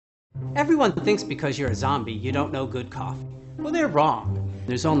Everyone thinks because you're a zombie, you don't know good coffee. Well, they're wrong.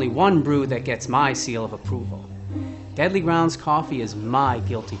 There's only one brew that gets my seal of approval. Deadly Grounds coffee is my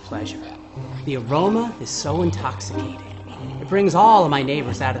guilty pleasure. The aroma is so intoxicating. It brings all of my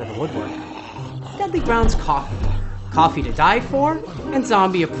neighbors out of the woodwork. Deadly Grounds coffee. Coffee to die for and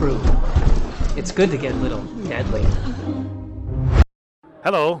zombie approved. It's good to get a little deadly.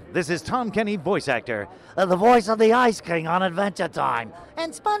 Hello, this is Tom Kenny, voice actor. The voice of the Ice King on Adventure Time.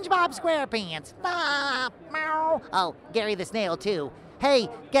 And SpongeBob SquarePants. Ah, meow. Oh, Gary the Snail, too. Hey,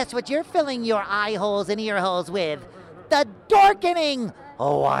 guess what you're filling your eye holes and ear holes with? The Dorkening!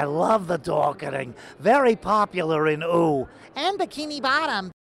 Oh, I love the Dorkening. Very popular in Ooh. And Bikini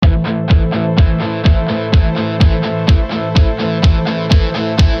Bottom.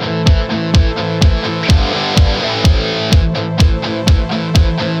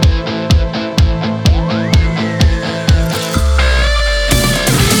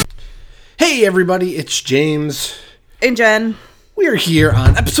 Hey everybody, it's James. And Jen. We are here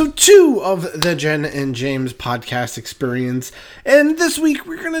on episode 2 of the Jen and James podcast experience. And this week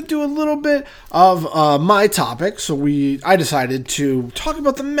we're going to do a little bit of my topic. So I decided to talk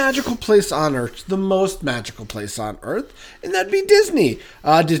about the magical place on Earth, the most magical place on Earth, and that'd be Disney.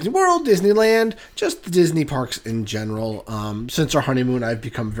 Disney World, Disneyland, just the Disney parks in general. Since our honeymoon, I've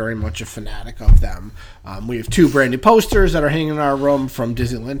become very much a fanatic of them. We have 2 brand new posters that are hanging in our room from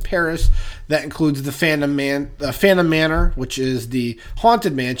Disneyland Paris. That includes the Phantom Manor, which is the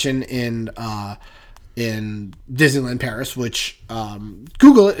haunted mansion in Disneyland Paris. Which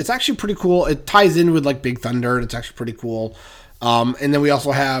Google it; it's actually pretty cool. It ties in with like Big Thunder, and it's actually pretty cool. And then we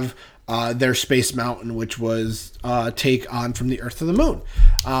also have their Space Mountain, which was take on From the Earth to the Moon.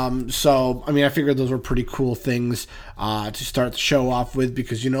 So I mean, I figured those were pretty cool things to start the show off with,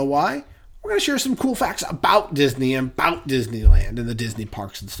 because you know why? We're going to share some cool facts about Disney and about Disneyland and the Disney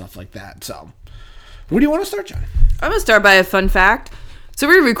parks and stuff like that. So, where do you want to start, John? I'm going to start by a fun fact. So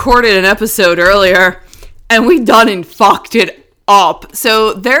we recorded an episode earlier, and we done and fucked it up.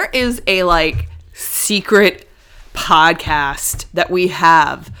 So there is a, secret podcast that we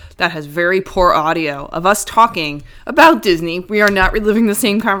have that has very poor audio of us talking about Disney. We are not reliving the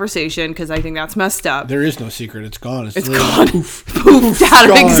same conversation because I think that's messed up. There is no secret. It's gone. It's gone. Poofed out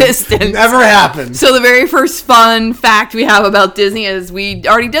of existence. Never happened. So the very first fun fact we have about Disney is we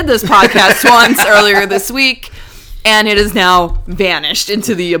already did this podcast once earlier this week, and it is now vanished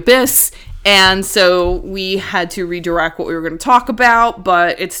into the abyss. And so we had to redirect what we were going to talk about,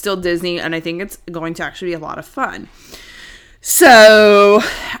 but it's still Disney, and I think it's going to actually be a lot of fun. So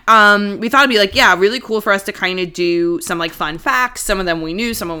we thought it'd be really cool for us to kind of do some fun facts. Some of them we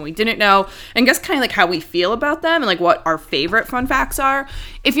knew, some of them we didn't know, and guess kind of how we feel about them and what our favorite fun facts are.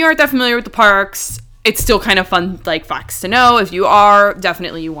 If you aren't that familiar with the parks, it's still kind of fun facts to know. If you are,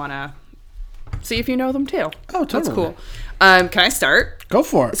 definitely you want to see if you know them too. Oh, totally. That's cool. Can I start? Go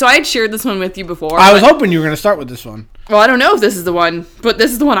for it. So I had shared this one with you before. I was hoping you were going to start with this one. Well, I don't know if this is the one, but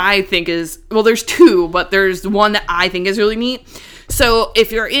this is the one I think is... Well, there's 2, but there's one that I think is really neat. So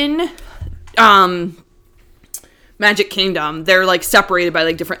if you're in Magic Kingdom, they're separated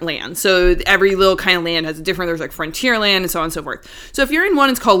by different lands. So every little kind of land has a different... There's Frontierland and so on and so forth. So if you're in one,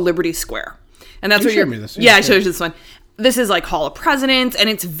 it's called Liberty Square. And that's where you're... Me this. Yeah, I showed you this one. This is Hall of Presidents, and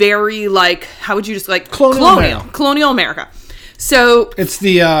it's very how would you just colonial America. So it's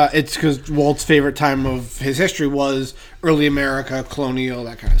it's because Walt's favorite time of his history was early America, colonial,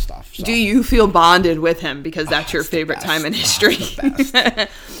 that kind of stuff. So. Do you feel bonded with him because that's your favorite time in history?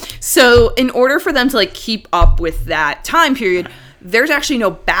 So in order for them to keep up with that time period, there's actually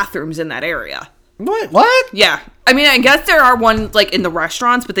no bathrooms in that area. What? Yeah, I mean, I guess there are one in the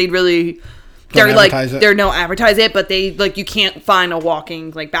restaurants, but they'd really. They're advertise it, but they you can't find a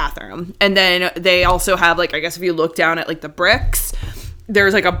walking bathroom. And then they also have I guess if you look down at the bricks,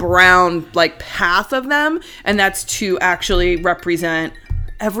 there's a brown path of them, and that's to actually represent.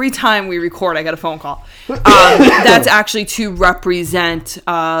 Every time we record, I get a phone call. That's actually to represent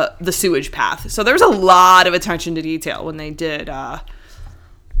the sewage path. So there's a lot of attention to detail when they did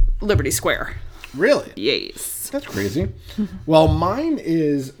Liberty Square. Really? Yes. That's crazy. Well, mine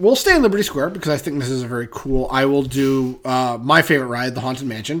is... We'll stay in Liberty Square because I think this is a very cool... I will do my favorite ride, the Haunted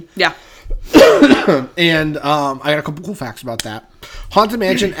Mansion. Yeah. And I got a couple cool facts about that. Haunted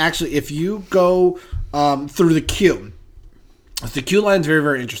Mansion, actually, if you go through the queue line is very,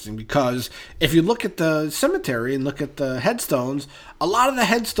 very interesting because if you look at the cemetery and look at the headstones, a lot of the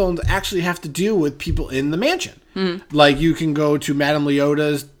headstones actually have to deal with people in the mansion. Mm-hmm. You can go to Madame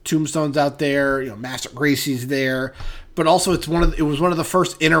Leota's tombstones out there, Master Gracie's there, but also it was one of the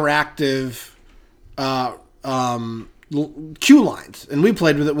first interactive queue lines, and we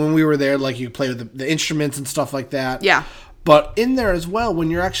played with it when we were there. Like, you play with the instruments and stuff like that. Yeah. But in there as well, when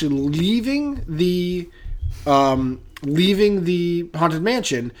you're actually leaving the Haunted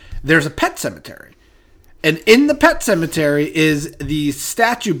Mansion, there's a pet cemetery. And in the pet cemetery is the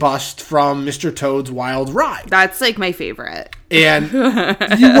statue bust from Mr. Toad's Wild Ride. That's like my favorite. And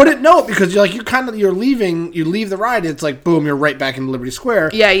you wouldn't know it because you leave the ride, it's like, boom, you're right back in Liberty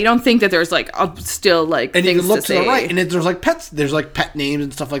Square. Yeah, you don't think that there's like still like and things you can look to to say. the right, and there's like pets, there's like pet names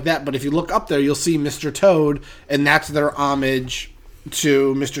and stuff like that. But if you look up there, you'll see Mr. Toad, and that's their homage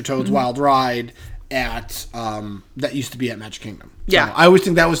to Mr. Toad's Wild Ride at that used to be at Magic Kingdom. Yeah. So I always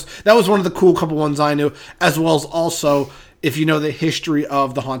think that was one of the cool couple ones I knew, as well as also, if you know the history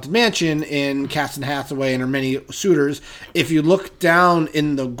of the Haunted Mansion in Castle Hathaway and her many suitors, if you look down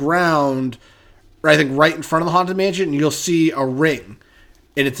in the ground, I think right in front of the Haunted Mansion, you'll see a ring,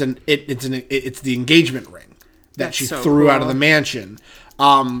 and it's the engagement ring that That's she so threw out of cool. the mansion.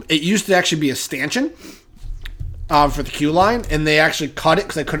 It used to actually be a stanchion for the queue line, and they actually cut it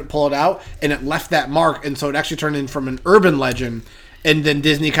because they couldn't pull it out, and it left that mark, and so it actually turned in from an urban legend, and then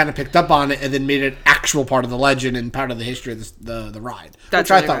Disney kind of picked up on it and then made it actual part of the legend and part of the history of the ride, That's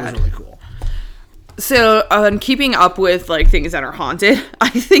which I really thought rad. was really cool. So, keeping up with like things that are haunted, I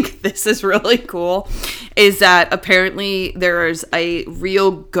think this is really cool. Is that apparently there's a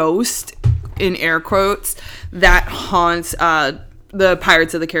real ghost, in air quotes, that haunts the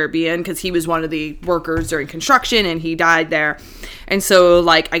Pirates of the Caribbean, because he was one of the workers during construction and he died there. And so,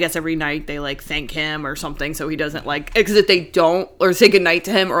 like, I guess every night they like thank him or something, so he doesn't like, because if they don't, or say goodnight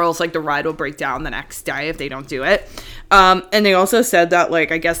to him, or else like the ride will break down the next day if they don't do it. And they also said that,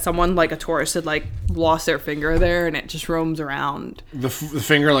 like, I guess someone, like a tourist, had like lost their finger there and it just roams around. The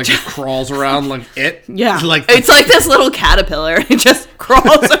finger like just crawls around like it. Yeah, like it's like this little caterpillar. It just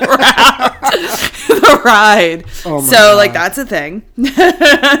crawls around the ride. Oh my so God. like that's a thing.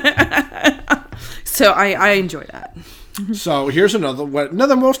 So I enjoy that. So here's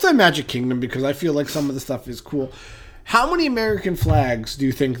another most of Magic Kingdom, because I feel like some of the stuff is cool. How many American flags do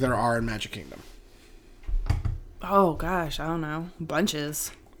you think there are in Magic Kingdom? Oh gosh, I don't know,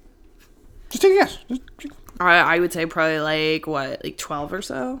 bunches. Just take a guess. I would say probably like 12 or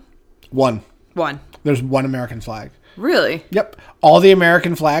so. One. There's one American flag. Really? Yep. All the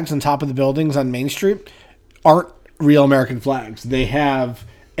American flags on top of the buildings on Main Street aren't real American flags. They have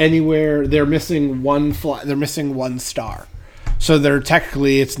they're missing one flag. They're missing one star. So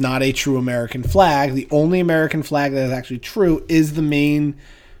it's not a true American flag. The only American flag that is actually true is the Main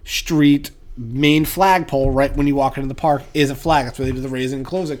Street main flagpole right when you walk into the park is a flag. That's where they do the raising and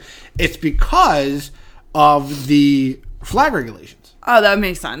closing. It's because of the flag regulations. Oh, that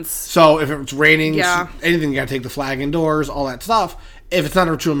makes sense. So if it's raining, Yeah. anything, you got to take the flag indoors, all that stuff. If it's not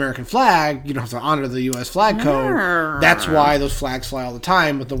a true American flag, you don't have to honor the U.S. flag code. That's why those flags fly all the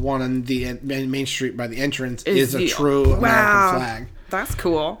time, but the one on the Main Street by the entrance is a true American flag. That's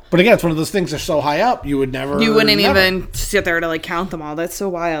cool. But again, it's one of those things that are so high up, you wouldn't even sit there to like count them all. That's so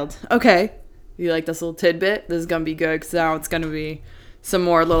wild. Okay. You like this little tidbit? This is going to be good, because now it's going to be some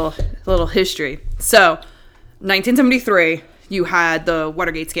more little history. So, 1973, you had the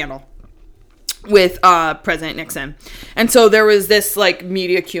Watergate scandal with President Nixon. And so there was this like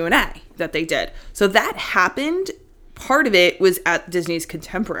media Q&A that they did. So that happened. Part of it was at Disney's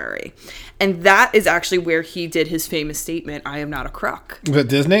Contemporary. And that is actually where he did his famous statement, "I am not a crook." Was it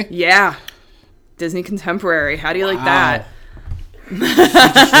Disney? Yeah. Disney Contemporary. How do you like that? Just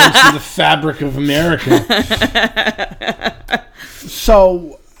runs through the fabric of America.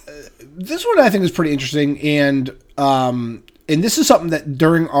 So, this one I think is pretty interesting, and this is something that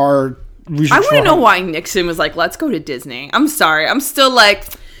during our research, I want to know why Nixon was like, "Let's go to Disney." I'm sorry. I'm still like,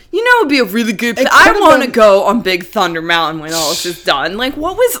 it'd be a really good place. I want to go on Big Thunder Mountain when all this is done. Like,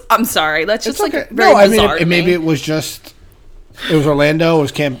 I'm sorry. That's just like very bizarre. Maybe it was just. It was Orlando, it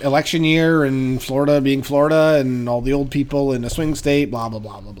was election year, and Florida being Florida, and all the old people in a swing state, blah, blah,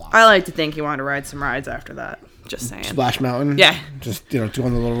 blah, blah, blah. I like to think he wanted to ride some rides after that. Just saying. Splash Mountain? Yeah. Just, doing the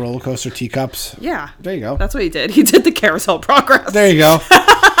little roller coaster teacups. Yeah. There you go. That's what he did. He did the Carousel Progress. There you go.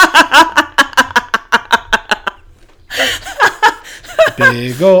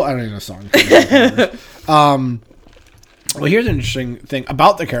 Big O. I don't even know the song. Well, here's an interesting thing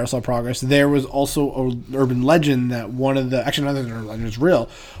about the Carousel Progress. There was also an urban legend that actually another urban legend is real.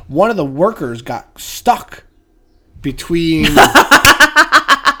 One of the workers got stuck between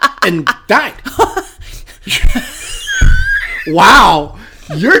and died. Wow,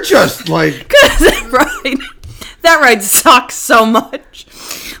 you're just like That ride sucks so much.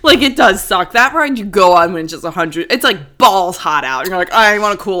 Like, it does suck. That ride you go on when it's just 100. It's like balls hot out. You're like, I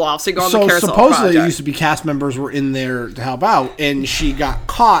want to cool off. So you go on the carousel supposedly project. it used to be cast members were in there to help out, and she got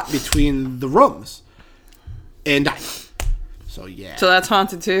caught between the rooms and died. So yeah. So that's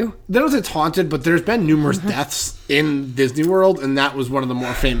haunted too? They don't say it's haunted, but there's been numerous deaths in Disney World, and that was one of the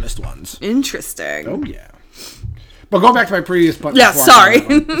more famous ones. Interesting. Oh yeah. But going back to my previous point. Yeah, before sorry.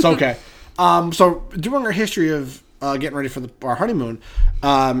 It's okay. So doing our history of getting ready for our honeymoon,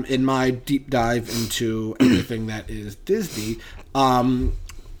 in my deep dive into everything that is Disney,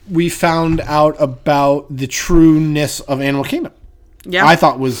 we found out about the trueness of Animal Kingdom. Yeah. I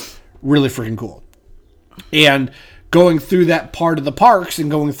thought was really freaking cool. And going through that part of the parks and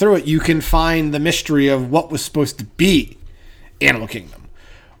going through it, you can find the mystery of what was supposed to be Animal Kingdom,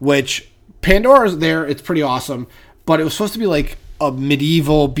 which Pandora's there. It's pretty awesome, but it was supposed to be like a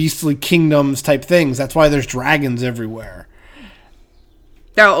medieval beastly kingdoms type things. That's why there's dragons everywhere.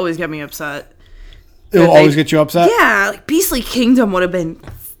 That'll always get me upset. It'll always get you upset? Yeah, like Beastly Kingdom would have been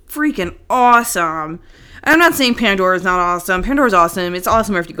freaking awesome. I'm not saying Pandora's not awesome. Pandora's awesome. It's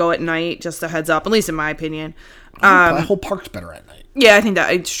awesome if you go at night, just a heads up, at least in my opinion. The whole park's better at night. Yeah, I think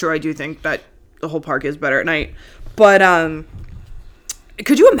that it's true. I do think that the whole park is better at night. But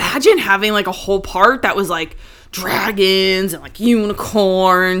could you imagine having like a whole park that was like dragons and like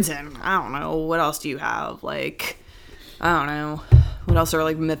unicorns and I don't know, what else do you have? Like, I don't know. What else are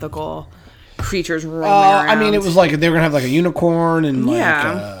like mythical creatures roaming around? I mean, it was like they were going to have like a unicorn and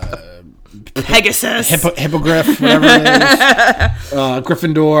like Pegasus, hippogriff, whatever it is,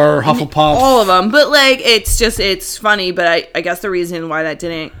 Gryffindor, Hufflepuff, all of them. But like, it's funny. But I guess the reason why that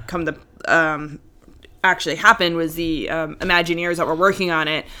didn't come to actually happen was the Imagineers that were working on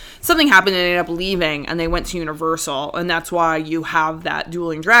it. Something happened and they ended up leaving, and they went to Universal, and that's why you have that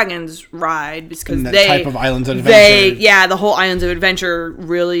Dueling Dragons ride because that type of Islands of Adventure. The whole Islands of Adventure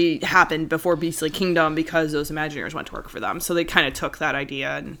really happened before Beastly Kingdom because those Imagineers went to work for them. So they kind of took that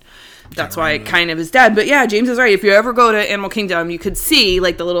idea and. That's why it kind of is dead. But yeah, James is right. If you ever go to Animal Kingdom, you could see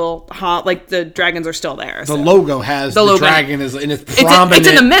like the little like the dragons are still there. The logo has the dragon is in its prominent. It's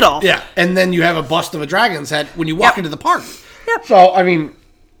in the middle. Yeah, and then you have a bust of a dragon's head when you walk into the park. Yep. So I mean,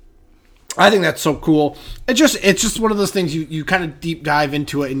 I think that's so cool. It's just one of those things you kind of deep dive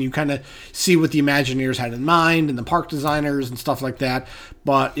into it and you kind of see what the Imagineers had in mind and the park designers and stuff like that.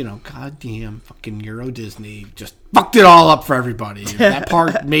 But, goddamn fucking Euro Disney just fucked it all up for everybody. If that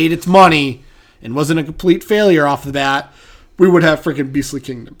park made its money and wasn't a complete failure off the bat, we would have freaking Beastly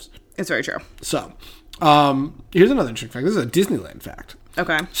Kingdoms. It's very true. So, here's another interesting fact. This is a Disneyland fact.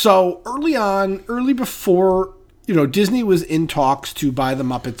 Okay. So, early before, Disney was in talks to buy the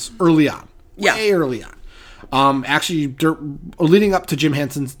Muppets early on. Yeah. Way early on. Actually, leading up to Jim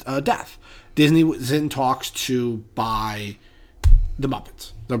Henson's death, Disney was in talks to buy the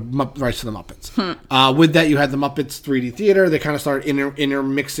Muppets, the rights to the Muppets. With that, you had the Muppets 3D theater. They kind of started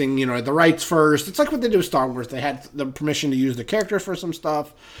intermixing, the rights first. It's like what they do with Star Wars. They had the permission to use the characters for some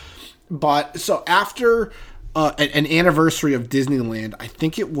stuff. But so after an anniversary of Disneyland, I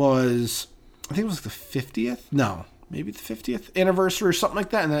think it was the 50th. No, maybe the 50th anniversary or something like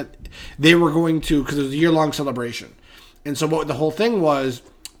that. And that they were going to, because it was a year-long celebration. And so what the whole thing was,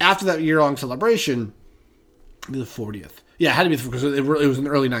 after that year-long celebration, maybe the 40th. Yeah, it had to be because it was in the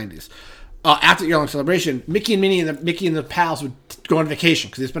early 90s. After the year-long celebration, Mickey and Minnie and Mickey and the pals would go on vacation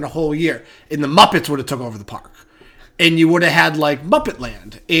because they spent a whole year. And the Muppets would have took over the park. And you would have had like Muppet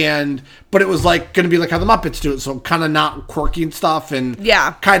Land, but it was like going to be like how the Muppets do it, so kind of not quirky and stuff, and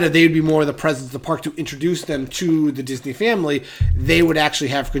kind of they'd be more the presence of the park to introduce them to the Disney family. They would actually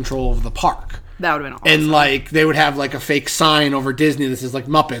have control of the park. That would have been awesome. And like they would have like a fake sign over Disney that says like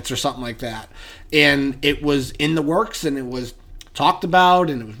Muppets or something like that, and it was in the works and it was talked about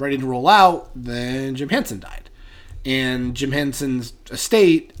and it was ready to roll out. Then Jim Henson died, and Jim Henson's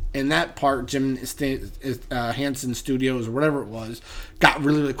estate. And that part, Jim Henson Studios or whatever it was, got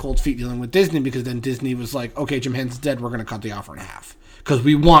really, really cold feet dealing with Disney because then Disney was like, okay, Jim Henson's dead, we're going to cut the offer in half. Because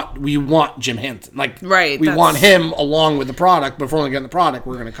we want Jim Henson. We want him along with the product, but if we're only getting the product,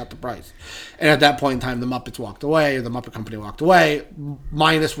 we're going to cut the price. And at that point in time, the Muppets walked away, or the Muppet Company walked away,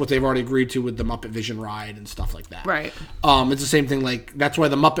 minus what they've already agreed to with the Muppet Vision ride and stuff like that. Right. It's the same thing, like, that's why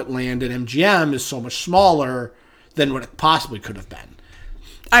the Muppet Land at MGM is so much smaller than what it possibly could have been.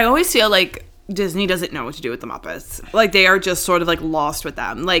 I always feel like Disney doesn't know what to do with the Muppets. Like, they are just sort of, like, lost with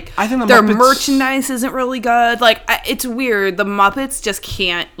them. Like, I think their merchandise isn't really good. Like, it's weird. The Muppets just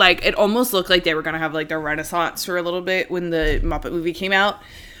can't, like, it almost looked like they were going to have, like, their renaissance for a little bit when the Muppet movie came out.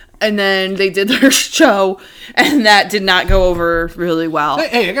 And then they did their show, and that did not go over really well.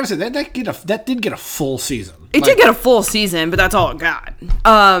 Hey, I gotta say that did get a full season. It did get a full season, but that's all it got.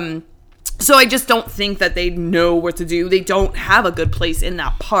 So I just don't think that they know what to do. They don't have a good place in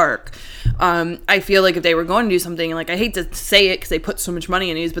that park. I feel like if they were going to do something, like, I hate to say it because they put so much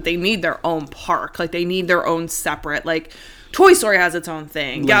money in these, but they need their own park. Like, they need their own separate, like, Toy Story has its own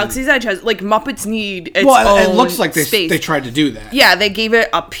thing. Galaxy's Edge has, like, Muppets need its own it looks like space. they tried to do that. Yeah, they gave it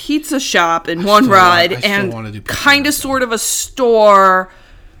a pizza shop in one ride and kind of sort of a store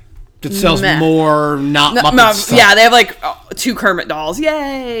that sells more Muppet stuff. Yeah, they have like 2 Kermit dolls,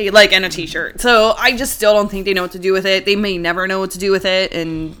 yay, like, and a T-shirt. So I just still don't think they know what to do with it. They may never know what to do with it,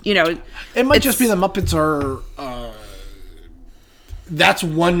 and it might just be the Muppets are. That's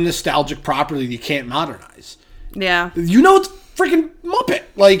one nostalgic property you can't modernize. Yeah, it's freaking Muppet.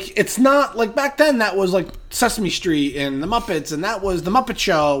 Like, it's not like back then. That was like Sesame Street and the Muppets, and that was the Muppet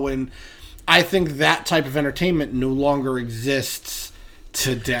Show. And I think that type of entertainment no longer exists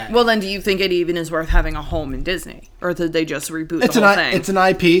today. Well, then, do you think it even is worth having a home in Disney, or did they just reboot the whole thing? It's an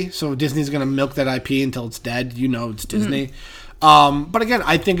IP, so Disney's going to milk that IP until it's dead. It's Disney. But again,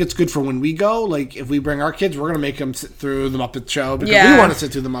 I think it's good for when we go. Like, if we bring our kids, we're going to make them sit through the Muppet Show because we want to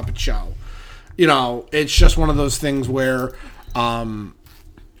sit through the Muppet Show. It's just one of those things where, I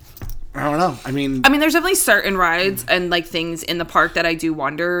don't know. I mean, there's definitely certain rides and, like, things in the park that I do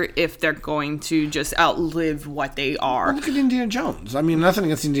wonder if they're going to just outlive what they are. Well, look at Indiana Jones. I mean, nothing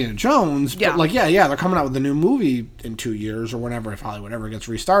against Indiana Jones, but they're coming out with a new movie in 2 years or whenever, if Hollywood ever gets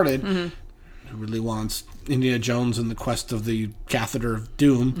restarted. Who really wants Indiana Jones and the quest of the catheter of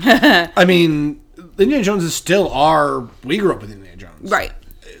doom? I mean, Indiana Jones is still we grew up with Indiana Jones. Right.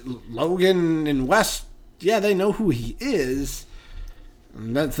 Logan and Wes, they know who he is.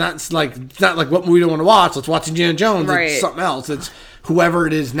 And it's not like what movie do you want to watch? Let's watch Indiana Jones. Right. It's something else. It's whoever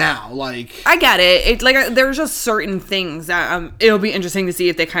it is now. Like, I get it. It's like there's just certain things that it'll be interesting to see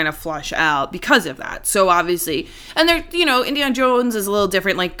if they kind of flush out because of that. So obviously, and there, Indiana Jones is a little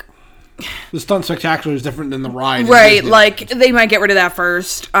different. Like, the stunt spectacular is different than the ride. Right, like, they might get rid of that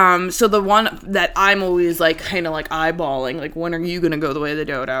first. So the one that I'm always, like, kind of, like, eyeballing, like, when are you going to go the way of the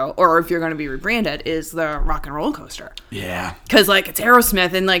dodo? Or if you're going to be rebranded, is the Rock and Roller Coaster. Yeah. Because, like, it's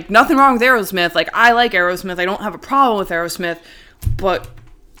Aerosmith, and, like, nothing wrong with Aerosmith. Like, I like Aerosmith. I don't have a problem with Aerosmith. But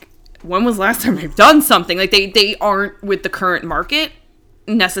when was the last time they've done something? Like, they aren't with the current market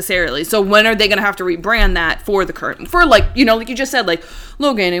necessarily. So when are they going to have to rebrand that for the current, for, like, like you just said, like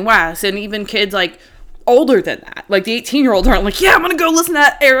Logan and Wes, and even kids like older than that, like the 18-year-olds aren't like, I'm gonna go listen to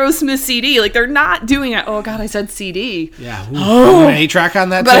that Aerosmith CD. Like, they're not doing it. Oh god, I said CD. Yeah. An A-track on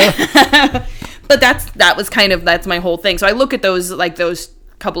that too. But that's my whole thing. So I look at those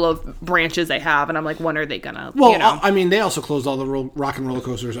couple of branches they have, and I'm like, when are they gonna? I mean, they also closed all the Rock and Roller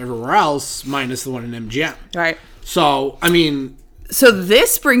Coasters everywhere else, minus the one in MGM. Right. So I mean. So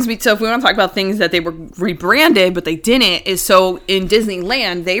this brings me to, if we want to talk about things that they were rebranded, but they didn't, is so in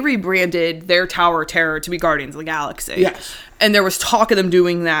Disneyland, they rebranded their Tower of Terror to be Guardians of the Galaxy. Yes. And there was talk of them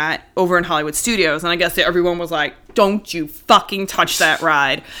doing that over in Hollywood Studios, and I guess everyone was like, don't you fucking touch that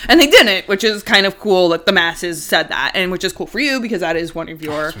ride. And they didn't, which is kind of cool that the masses said that, and which is cool for you, because that is one of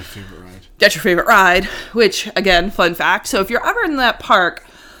your... That's my favorite ride. That's your favorite ride, which, again, fun fact. So if you're ever in that park,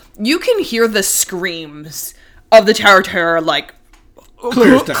 you can hear the screams of the Tower of Terror, like,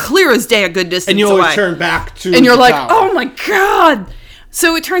 clear as day, a good distance away. And you always turn back to and you're like, tower. Oh my god.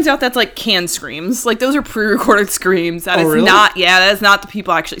 So it turns out that's like canned screams. Like, those are pre-recorded screams. That is really? That is not the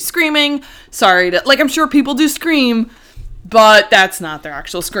people actually screaming. Sorry to, like, I'm sure people do scream, but that's not their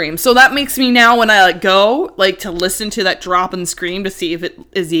actual scream. So that makes me now, when I go, to listen to that drop and scream to see if it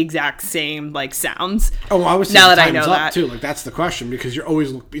is the exact same, sounds. Oh, well, I was now that I know that too. Like, that's the question, because it's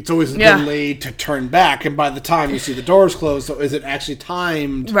always delayed to turn back, and by the time you see the doors close, so is it actually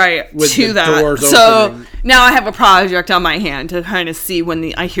timed right with to the that? doors so opening? Now I have a project on my hand to kind of see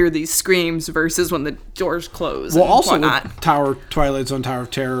when I hear these screams versus when the doors close. Well, and also whatnot. with Twilight Zone, Tower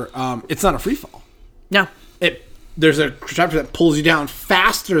of Terror, it's not a free fall. No. There's a chapter that pulls you down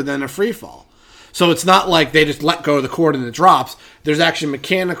faster than a free fall. So it's not like they just let go of the cord and it drops. There's actually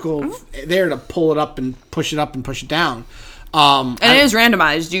mechanical there to pull it up and push it down. And it is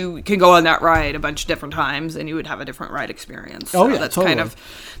randomized. You can go on that ride a bunch of different times, and you would have a different ride experience. So that's totally.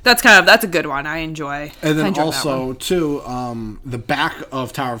 That's a good one. I enjoy. And then also too, the back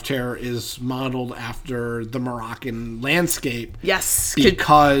of Tower of Terror is modeled after the Moroccan landscape. Yes,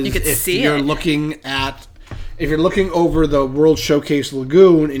 because you could if see you're looking over the World Showcase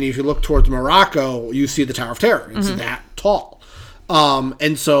Lagoon, and if you look towards Morocco, you see the Tower of Terror. It's that tall.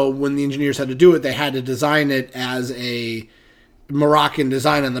 And so when the engineers had to do it, they had to design it as a Moroccan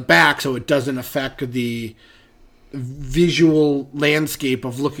design on the back so it doesn't affect the visual landscape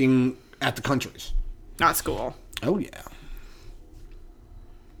of looking at the countries. That's cool. Oh, yeah.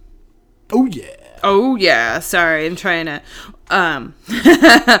 Oh, yeah. Oh, yeah. Sorry, I'm trying to...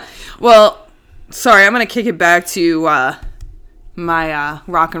 well, sorry, I'm going to kick it back to my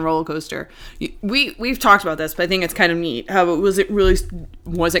rock and roller coaster. We've talked about this, but I think it's kind of neat how it really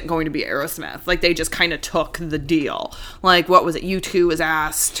wasn't going to be Aerosmith. Like, they just kind of took the deal. Like, what was it? U2 was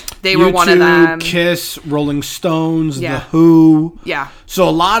asked. They were one of them. Kiss, Rolling Stones, Yeah. The Who. Yeah. So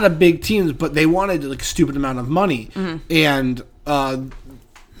a lot of big teams, but they wanted like a stupid amount of money. And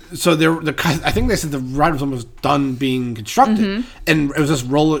so I think they said the ride was almost done being constructed. And it was this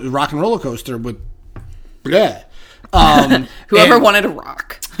rock and roller coaster with bleh. Whoever wanted to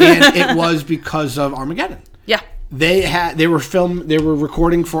rock. And it was because of Armageddon. Yeah. They were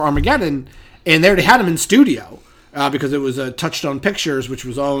recording for Armageddon, and they already had them in studio because it was Touchstone Pictures, which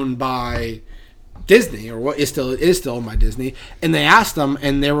was owned by Disney, or what is still owned by Disney. And they asked them,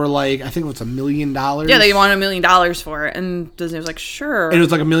 and they were like, I think it was $1 million. Yeah, they wanted $1 million for it, and Disney was like, sure. And it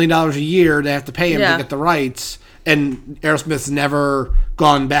was like $1 million a year they have to pay him Yeah. to get the rights. And Aerosmith's never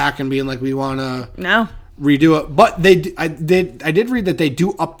gone back and being like, we want to No. redo it. But I did read that they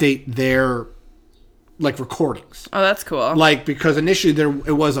do update their like recordings. Oh, that's cool. Like, because initially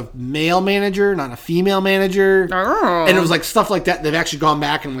it was a male manager, not a female manager. Oh. And it was like stuff like that. They've actually gone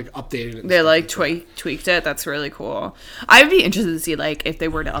back and like updated it. They like tweaked it. That's really cool. I'd be interested to see like if they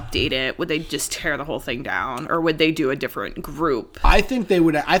were to update it, would they just tear the whole thing down, or would they do a different group I think they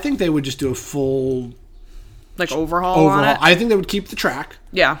would just do a full like overhaul on overhaul. it? I think they would keep the track.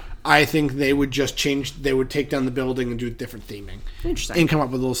 Yeah. I think they would just change. They would take down the building and do a different theming. Interesting. And come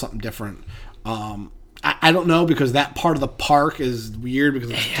up with a little something different. I don't know, because that part of the park is weird because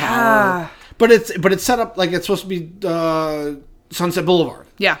it's a tower. But it's set up like it's supposed to be Sunset Boulevard.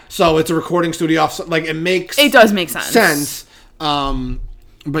 Yeah. So it's a recording studio off. Like it does make sense.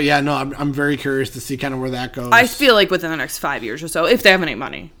 But yeah, no, I'm very curious to see kind of where that goes. I feel like within the next 5 years or so, if they have any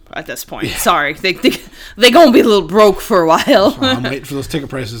money at this point. Yeah. Sorry, they gonna be a little broke for a while. I'm waiting for those ticket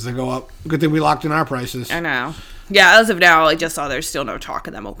prices to go up. Good thing we locked in our prices. I know. Yeah, as of now, I just saw there's still no talk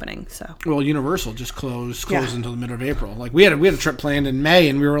of them opening. So well, Universal just closed until the middle of April. Like we had a trip planned in May,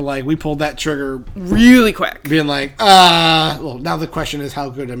 and we pulled that trigger really quick, being like, well, now the question is how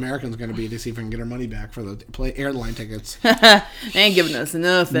good Americans going to be to see if we can get our money back for the airline tickets. They ain't giving us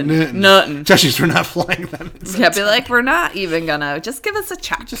nothing. Especially if we're not flying them. Yeah, be like, we're not even gonna. Just give us a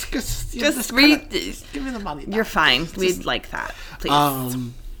check. Just read. Give me the money back. You're fine. We'd like that,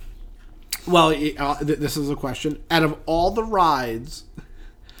 please. Well, this is a question. Out of all the rides,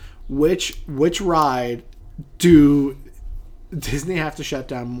 which ride do Disney have to shut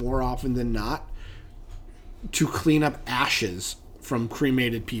down more often than not to clean up ashes from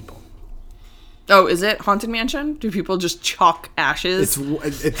cremated people? Oh, is it Haunted Mansion? Do people just chalk ashes?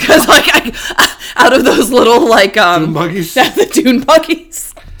 It's because out of those little dune buggies. The dune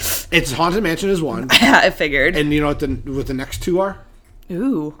buggies. It's Haunted Mansion is one. Yeah, I figured. And you know what the next two are?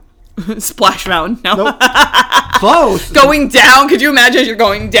 Ooh. Splash Mountain. No. Nope. Close. Going down. Could you imagine you're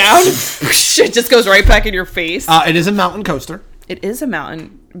going down? It just goes right back in your face. It is a mountain coaster. It is a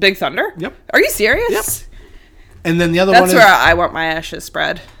mountain. Big Thunder? Yep. Are you serious? Yep. And then the other one is... That's where I want my ashes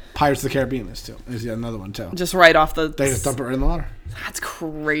spread. Pirates of the Caribbean is another one too. Just right off the... They just dump it right in the water. That's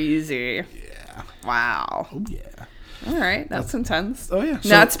crazy. Yeah. Wow. Oh, yeah. All right. That's intense. Oh, yeah.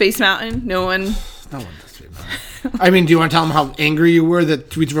 Not Space Mountain. No one... No one does Space Mountain. I mean, do you want to tell them how angry you were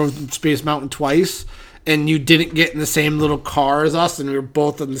that we drove Space Mountain twice and you didn't get in the same little car as us and we were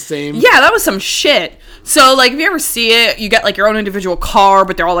both in the same... Yeah, that was some shit. So, like, if you ever see it, you get, like, your own individual car,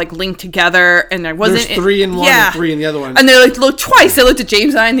 but they're all, like, linked together, and there wasn't... There's three in one and three in the other one. And they, like, looked twice. They looked at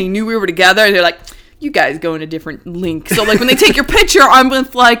James and I, and they knew we were together, and they're like, you guys go in a different link. So, like, when they take your picture, I'm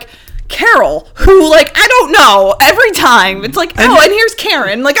with, like... Carol, who, like, I don't know, every time. It's like, and here's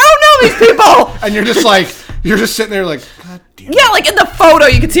Karen. Like, I don't know these people. And you're just like, you're just sitting there like, God damn. Yeah, like, in the photo,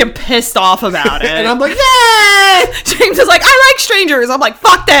 you can see him pissed off about it. And I'm like, yay! James is like, I like strangers. I'm like,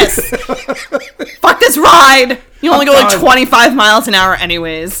 fuck this. Fuck this ride. You only go, like, 25 miles an hour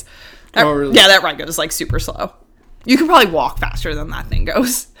anyways. Really? Yeah, that ride goes, like, super slow. You can probably walk faster than that thing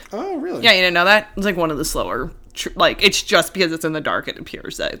goes. Oh, really? Yeah, you didn't know that? It's, like, one of the slower... Like, it's just because it's in the dark, it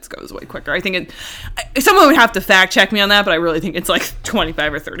appears that it goes way quicker. I think someone would have to fact check me on that, but I really think it's like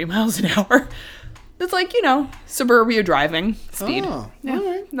 25 or 30 miles an hour. It's like, suburbia driving speed. Oh, yeah, all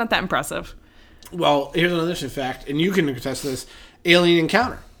right. Not that impressive. Well, here's another fact, and you can attest to this: Alien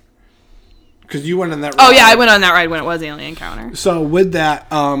Encounter. Because you went on that ride. Oh yeah, I went on that ride when it was Alien Encounter. So with that,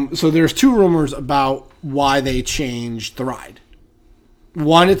 so there's two rumors about why they changed the ride.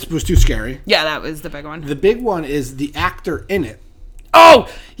 One, it was too scary. Yeah, that was the big one. The big one is the actor in it. Oh,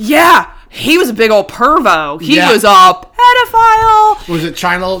 yeah. He was a big old pervo. He Yeah. was a pedophile. Was it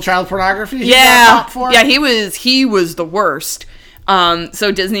child pornography? he got Yeah. caught for? Yeah, he was the worst.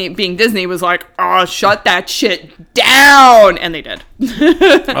 So Disney, being Disney, was like, oh, shut that shit down. And they did.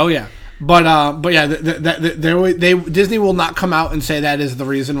 Oh yeah, but yeah, Disney will not come out and say that is the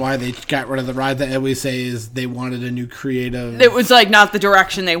reason why they got rid of the ride. They always say is they wanted a new creative. It was like not the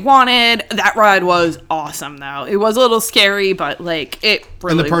direction they wanted. That ride was awesome though. It was a little scary, but like it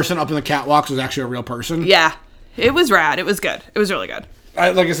really. And the person up in the catwalks was actually a real person. Yeah, it was rad. It was good. It was really good.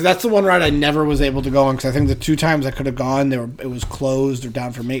 Like I said, that's the one ride I never was able to go on because I think the 2 times I could have gone, it was closed or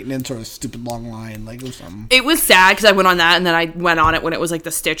down for maintenance or a stupid long line. Like it was something. It was sad because I went on that and then I went on it when it was like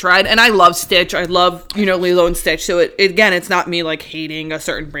the Stitch ride, and I love Stitch. I love Lilo and Stitch. So it's not me like hating a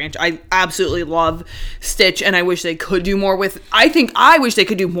certain branch. I absolutely love Stitch, and I wish they could do more with. I wish they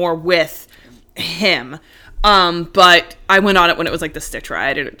could do more with him. But I went on it when it was like the Stitch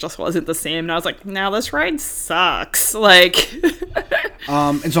ride, and it just wasn't the same. And I was like, now this ride sucks. Like,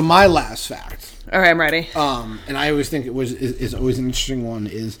 and so my last fact. all right, I'm ready. And I always think is always an interesting one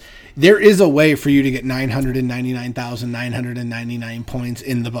is there is a way for you to get 999,999 points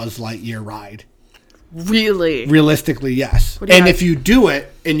in the Buzz Lightyear ride. Really? Realistically, yes. do you And have? if you do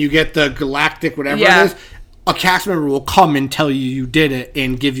it and you get the galactic whatever Yeah. it is, a cast member will come and tell you did it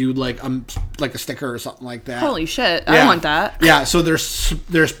and give you like a sticker or something like that. Holy shit! Yeah. I want that. Yeah, so there's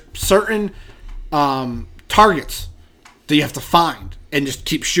certain targets that you have to find and just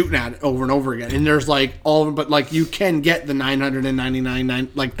keep shooting at it over and over again. And there's like all of them, but like you can get the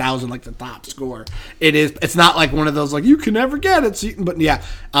 999,000 like the top score. It's not like one of those like you can never get it. So but yeah,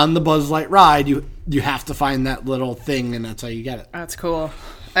 on the Buzz Light ride you have to find that little thing and that's how you get it. That's cool.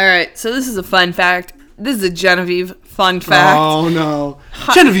 All right, so this is a fun fact. This is a Genevieve fun fact. Oh no,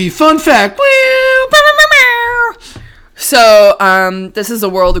 Genevieve, fun fact. So, this is a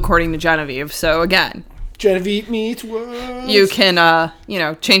world according to Genevieve. So again, Genevieve meets world. you can,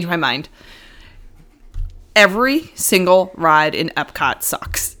 change my mind. Every single ride in Epcot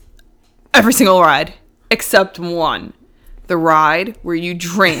sucks. Every single ride, except one. The ride where you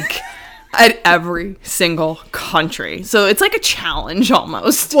drink at every single country. So it's like a challenge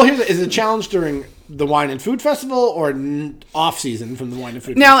almost. Well, is it a challenge during the Wine and Food Festival or off season from the Wine and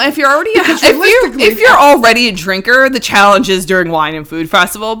Food Now, Festival? if you're already realistically- if you're already a drinker, the challenge is during Wine and Food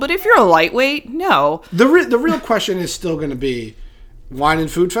Festival. But if you're a lightweight, no. The real question is still going to be Wine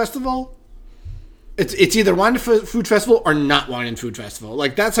and Food Festival. It's either Wine and Food Festival or not Wine and Food Festival.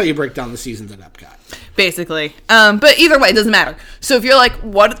 Like that's how you break down the seasons at Epcot. Basically. But either way, it doesn't matter. So if you're like,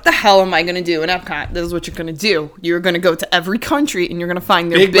 what the hell am I going to do in Epcot? This is what you're going to do. You're going to go to every country and you're going to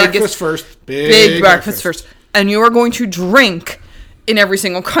find their Big biggest breakfast first. big breakfast first. And you are going to drink in every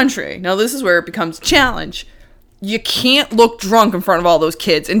single country. Now this is where it becomes a challenge. You can't look drunk in front of all those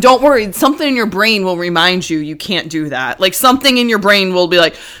kids. And don't worry, something in your brain will remind you can't do that. Like something in your brain will be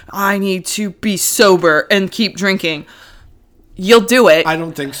like, I need to be sober and keep drinking. You'll do it. I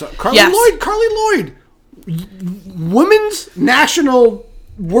don't think so. Carly Lloyd, women's national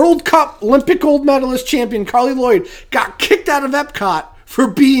World Cup Olympic gold medalist champion Carly Lloyd got kicked out of Epcot for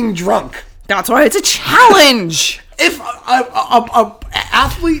being drunk. That's why it's a challenge. If a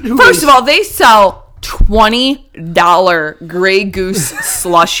athlete who First of all, they sell $20 Grey Goose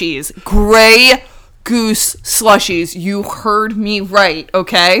slushies. Grey Goose slushies. You heard me right,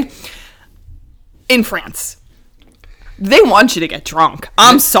 okay? In France. They want you to get drunk.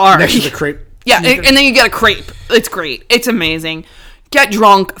 I'm sorry. next to the crepe. Yeah, and then you get a crepe. It's great. It's amazing. Get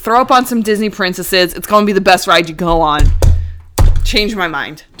drunk. Throw up on some Disney princesses. It's going to be the best ride you go on. Change my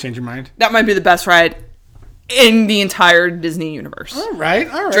mind. Change your mind. That might be the best ride in the entire Disney universe. All right.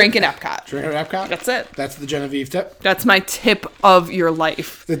 Drink in Epcot. Drink at Epcot. That's it. That's the Genevieve tip. That's my tip of your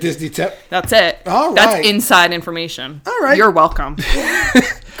life. The Disney tip. That's it. All right. That's inside information. All right. You're welcome.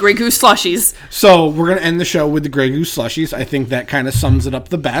 Grey Goose slushies. So we're going to end the show with the Grey Goose slushies. I think that kind of sums it up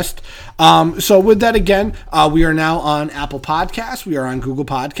the best. So with that, again, we are now on Apple Podcasts. We are on Google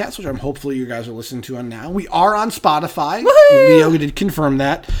Podcasts, which hopefully you guys are listening to on now. We are on Spotify. Woohoo! Leo did confirm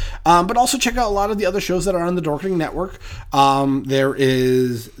that. But also check out a lot of the other shows that are on the Dorkening Network. There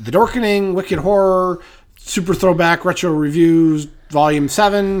is The Dorkening, Wicked Horror, Super Throwback, Retro Reviews, Volume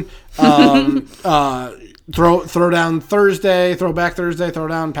 7, Throwdown Thursday, Throwback Thursday,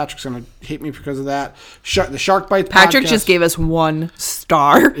 Throwdown. Patrick's going to hate me because of that. The Shark Bites Patrick podcast. just gave us 1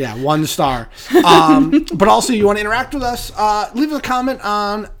 star. Yeah, 1 star. But also, you want to interact with us, leave a comment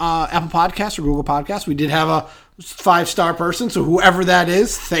on Apple Podcasts or Google Podcasts. We did have a 5-star person, so whoever that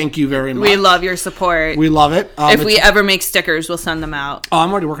is, thank you very much. We love your support. We love it. If we ever make stickers, we'll send them out. Oh,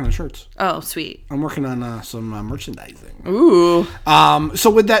 I'm already working on shirts. Oh, sweet. I'm working on some merchandising. Ooh. So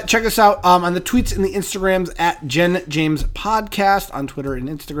with that, check us out on the tweets and the Instagrams at Jen James Podcast on Twitter and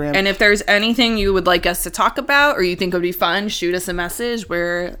Instagram. And if there's anything you would like us to talk about or you think would be fun, shoot us a message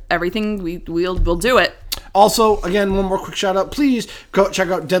where everything we'll do it. Also, again, one more quick shout out. Please go check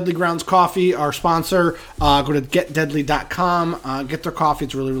out Deadly Grounds Coffee, our sponsor. Go to getdeadly.com. Get their coffee.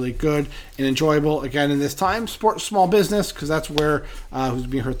 It's really, really good and enjoyable. Again, in this time, support small business because that's where who's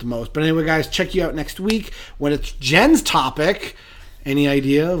being hurt the most. But anyway, guys, check you out next week when it's Jen's topic. Any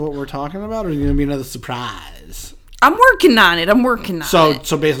idea of what we're talking about, or is it going to be another surprise? I'm working on it.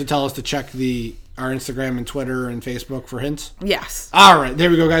 So basically, tell us to check our Instagram and Twitter and Facebook for hints? Yes. All right. There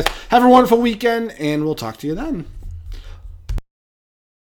we go, guys. Have a wonderful weekend, and we'll talk to you then.